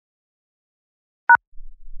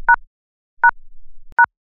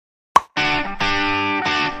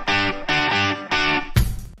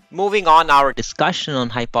Moving on our discussion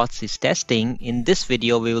on hypothesis testing, in this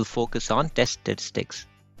video we will focus on test statistics.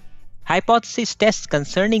 Hypothesis tests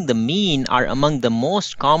concerning the mean are among the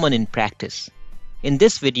most common in practice. In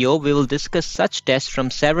this video, we will discuss such tests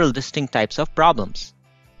from several distinct types of problems.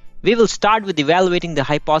 We will start with evaluating the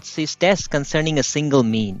hypothesis test concerning a single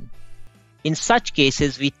mean. In such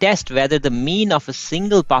cases, we test whether the mean of a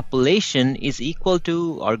single population is equal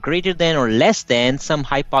to or greater than or less than some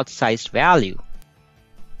hypothesized value.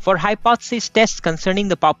 For hypothesis tests concerning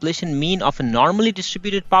the population mean of a normally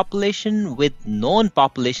distributed population with known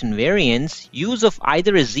population variance, use of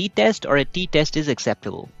either a z-test or a t-test is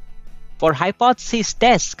acceptable. For hypothesis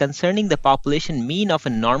tests concerning the population mean of a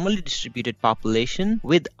normally distributed population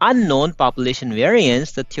with unknown population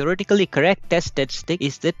variance, the theoretically correct test statistic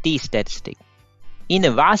is the t-statistic. In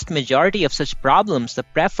a vast majority of such problems, the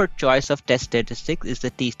preferred choice of test statistic is the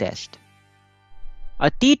t-test. A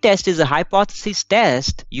t-test is a hypothesis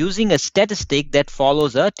test using a statistic that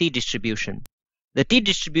follows a t-distribution. The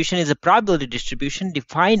t-distribution is a probability distribution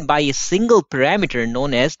defined by a single parameter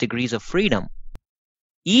known as degrees of freedom.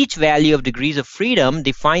 Each value of degrees of freedom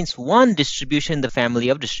defines one distribution in the family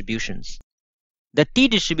of distributions. The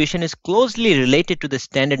t-distribution is closely related to the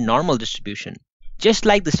standard normal distribution. Just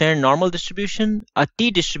like the standard normal distribution, a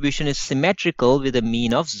t-distribution is symmetrical with a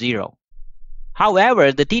mean of 0.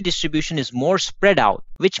 However, the t-distribution is more spread out,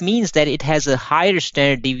 which means that it has a higher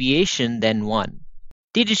standard deviation than 1.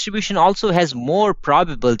 T-distribution also has more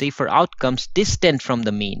probability for outcomes distant from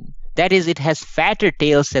the mean. That is, it has fatter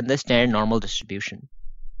tails than the standard normal distribution.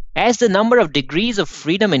 As the number of degrees of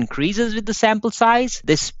freedom increases with the sample size,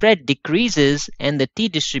 the spread decreases and the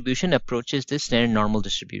t-distribution approaches the standard normal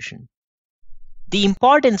distribution. The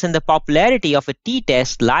importance and the popularity of a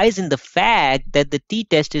t-test lies in the fact that the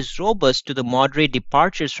t-test is robust to the moderate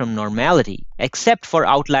departures from normality, except for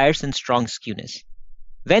outliers and strong skewness.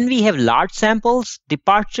 When we have large samples,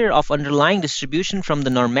 departure of underlying distribution from the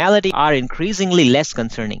normality are increasingly less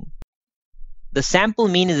concerning. The sample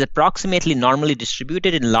mean is approximately normally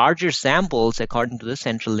distributed in larger samples according to the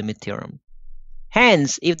central limit theorem.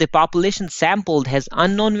 Hence, if the population sampled has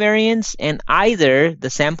unknown variance and either the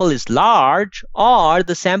sample is large or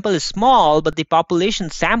the sample is small but the population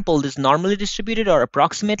sampled is normally distributed or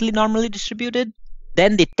approximately normally distributed,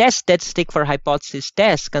 then the test statistic for hypothesis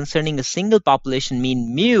tests concerning a single population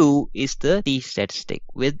mean mu is the t-statistic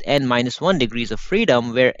with n-1 degrees of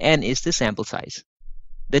freedom where n is the sample size.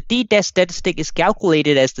 The t-test statistic is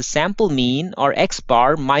calculated as the sample mean or x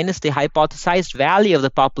bar minus the hypothesized value of the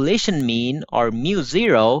population mean or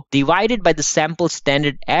mu0 divided by the sample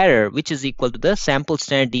standard error, which is equal to the sample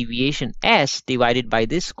standard deviation s divided by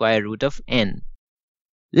the square root of n.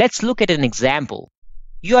 Let's look at an example.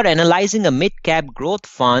 You are analyzing a mid-cap growth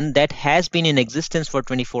fund that has been in existence for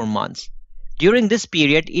 24 months. During this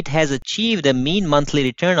period, it has achieved a mean monthly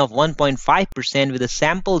return of 1.5% with a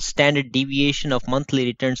sample standard deviation of monthly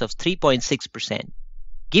returns of 3.6%.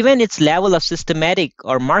 Given its level of systematic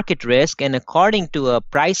or market risk and according to a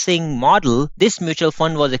pricing model, this mutual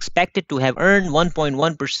fund was expected to have earned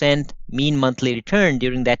 1.1% mean monthly return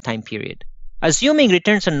during that time period. Assuming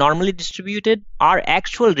returns are normally distributed, are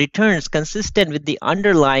actual returns consistent with the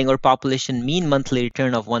underlying or population mean monthly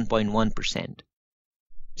return of 1.1%?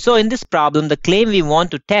 So in this problem, the claim we want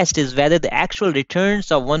to test is whether the actual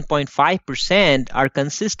returns of 1.5% are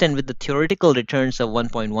consistent with the theoretical returns of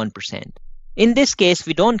 1.1%. In this case,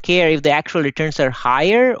 we don't care if the actual returns are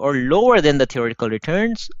higher or lower than the theoretical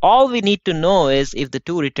returns. All we need to know is if the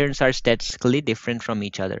two returns are statistically different from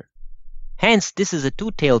each other. Hence, this is a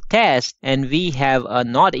two-tailed test and we have a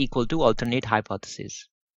not equal to alternate hypothesis.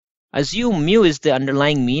 Assume mu is the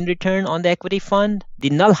underlying mean return on the equity fund. The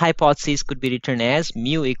null hypothesis could be written as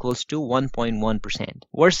mu equals to 1.1%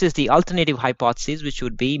 versus the alternative hypothesis, which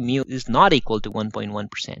would be mu is not equal to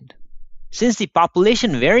 1.1%. Since the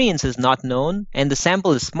population variance is not known and the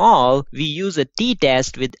sample is small, we use a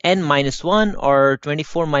t-test with n-1 or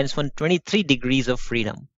 24-1, 23 degrees of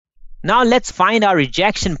freedom. Now let's find our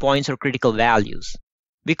rejection points or critical values.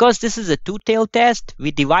 Because this is a two-tailed test,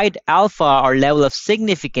 we divide alpha or level of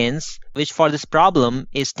significance, which for this problem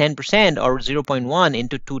is 10% or 0.1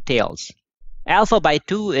 into two tails. Alpha by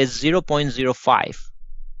 2 is 0.05.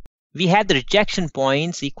 We have the rejection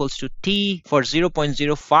points equals to t for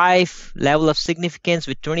 0.05 level of significance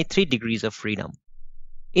with 23 degrees of freedom.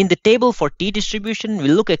 In the table for t-distribution, we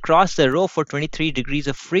look across the row for 23 degrees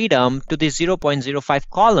of freedom to the 0.05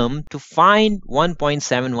 column to find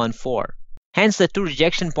 1.714. Hence, the two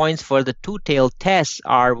rejection points for the two-tailed tests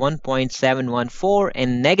are 1.714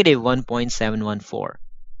 and negative 1.714.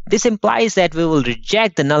 This implies that we will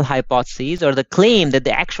reject the null hypothesis or the claim that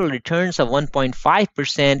the actual returns of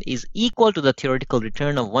 1.5% is equal to the theoretical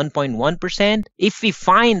return of 1.1% if we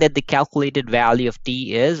find that the calculated value of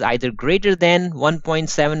t is either greater than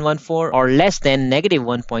 1.714 or less than negative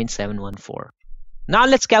 1.714. Now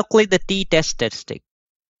let's calculate the t-test statistic.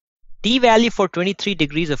 T-value for 23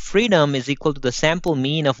 degrees of freedom is equal to the sample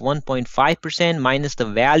mean of 1.5% minus the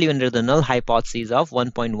value under the null hypothesis of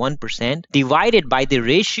 1.1% divided by the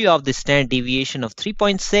ratio of the standard deviation of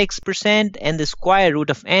 3.6% and the square root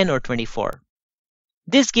of n, or 24.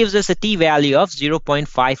 This gives us a t-value of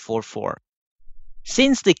 0.544.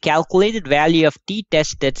 Since the calculated value of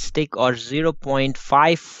t-test statistic, or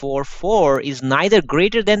 0.544, is neither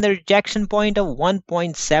greater than the rejection point of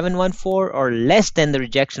 1.714 or less than the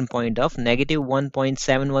rejection point of negative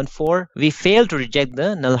 1.714, we fail to reject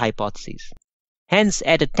the null hypothesis. Hence,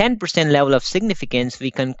 at a 10% level of significance,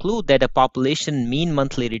 we conclude that a population mean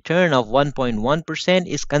monthly return of 1.1%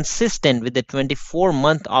 is consistent with the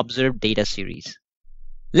 24-month observed data series.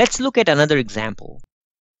 Let's look at another example.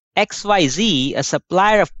 XYZ, a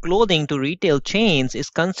supplier of clothing to retail chains, is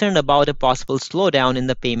concerned about a possible slowdown in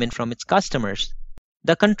the payment from its customers.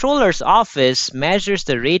 The controller's office measures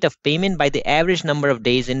the rate of payment by the average number of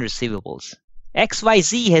days in receivables.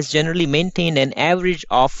 XYZ has generally maintained an average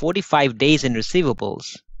of 45 days in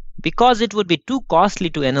receivables. Because it would be too costly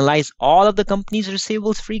to analyze all of the company's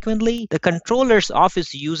receivables frequently, the controller's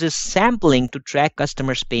office uses sampling to track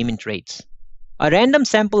customers' payment rates. A random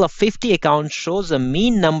sample of 50 accounts shows a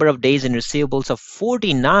mean number of days in receivables of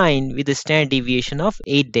 49 with a standard deviation of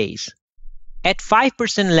 8 days. At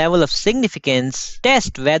 5% level of significance,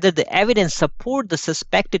 test whether the evidence supports the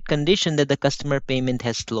suspected condition that the customer payment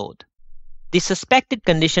has slowed. The suspected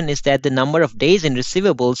condition is that the number of days in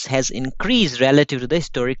receivables has increased relative to the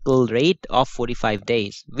historical rate of 45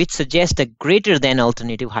 days, which suggests a greater than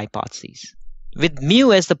alternative hypothesis. With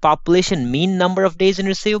mu as the population mean number of days in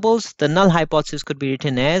receivables, the null hypothesis could be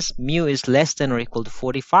written as mu is less than or equal to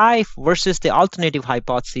 45 versus the alternative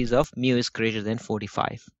hypothesis of mu is greater than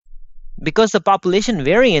 45. Because the population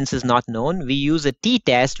variance is not known, we use a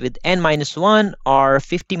t-test with n-1 or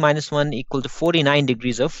 50-1 equal to 49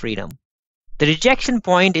 degrees of freedom. The rejection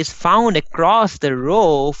point is found across the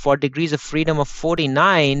row for degrees of freedom of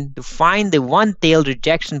 49. To find the one-tailed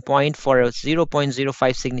rejection point for a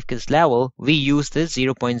 0.05 significance level, we use the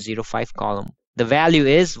 0.05 column. The value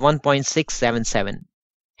is 1.677.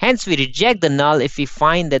 Hence, we reject the null if we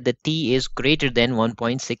find that the t is greater than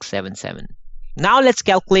 1.677. Now let's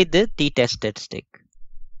calculate the t-test statistic.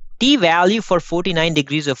 T-value for 49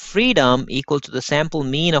 degrees of freedom equal to the sample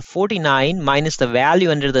mean of 49 minus the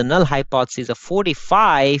value under the null hypothesis of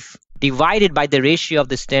 45 divided by the ratio of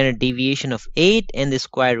the standard deviation of 8 and the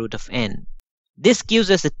square root of n. This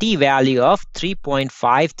gives us a t-value of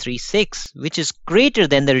 3.536, which is greater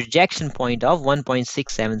than the rejection point of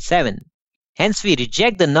 1.677. Hence, we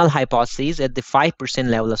reject the null hypothesis at the 5%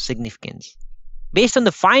 level of significance. Based on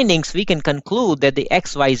the findings, we can conclude that the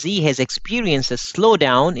XYZ has experienced a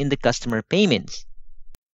slowdown in the customer payments.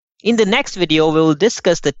 In the next video, we will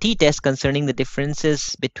discuss the t-test concerning the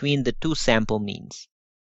differences between the two sample means.